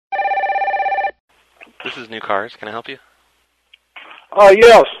This is New Cars. Can I help you?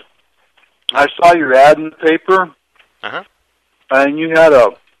 Yes. I saw your ad in the paper. Uh-huh. And you had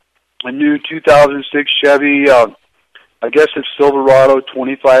a new 2006 Chevy, I guess it's Silverado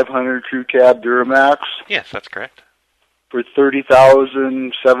 2500 Crew Cab Duramax. Yes, that's correct. For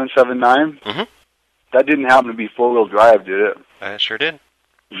 $30,779. Mm-hmm. That didn't happen to be four-wheel drive, did it? I sure did.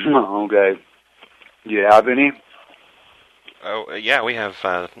 Okay. Do you have any? Oh, yeah, we have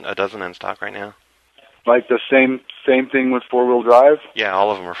a dozen in stock right now. Like the same thing with four-wheel drive? Yeah, all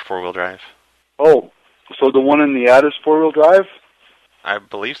of them are four-wheel drive. Oh, so the one in the ad is four-wheel drive? I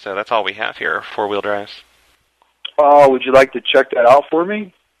believe so. That's all we have here, four-wheel drives. Would you like to check that out for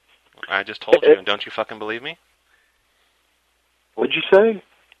me? I just told you. Don't you fucking believe me? What'd you say?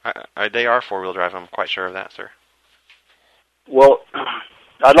 They are four-wheel drive. I'm quite sure of that, sir. Well,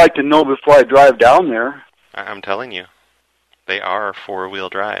 I'd like to know before I drive down there. I'm telling you. They are four-wheel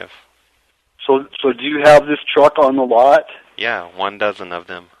drive. So do you have this truck on the lot? Yeah, 12 of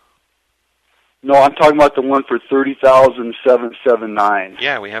them. No, I'm talking about the one for $30,779.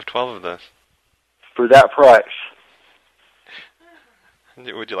 Yeah, we have 12 of those. For that price.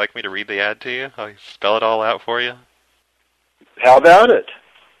 Would you like me to read the ad to you? I'll spell it all out for you. How about it?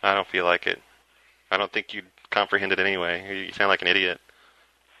 I don't feel like it. I don't think you'd comprehend it anyway. You sound like an idiot.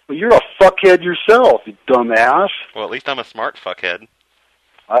 Well, you're a fuckhead yourself, you dumbass. Well, at least I'm a smart fuckhead.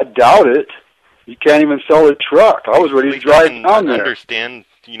 I doubt it. You can't even sell a truck. I was ready to drive down there. I understand,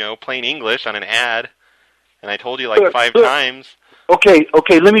 plain English on an ad, and I told you like 5 times. Okay,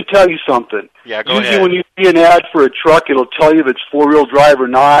 let me tell you something. Yeah, go ahead. Usually when you see an ad for a truck, it'll tell you if it's four-wheel drive or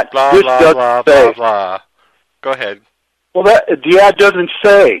not. Blah, this blah, doesn't blah, say. blah, blah. Go ahead. Well, the ad doesn't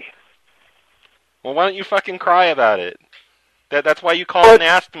say. Well, why don't you fucking cry about it? That's why you called and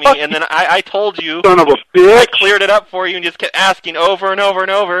asked me, and then I told you. Son of a bitch. I cleared it up for you and just kept asking over and over and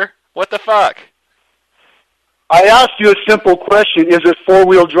over. What the fuck? I asked you a simple question. Is it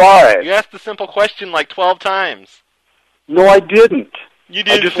four-wheel drive? You asked the simple question like 12 times. No, I didn't. You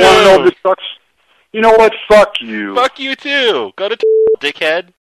did. I just want to know if the truck's... You know what? Fuck you. Fuck you too. Go to dickhead.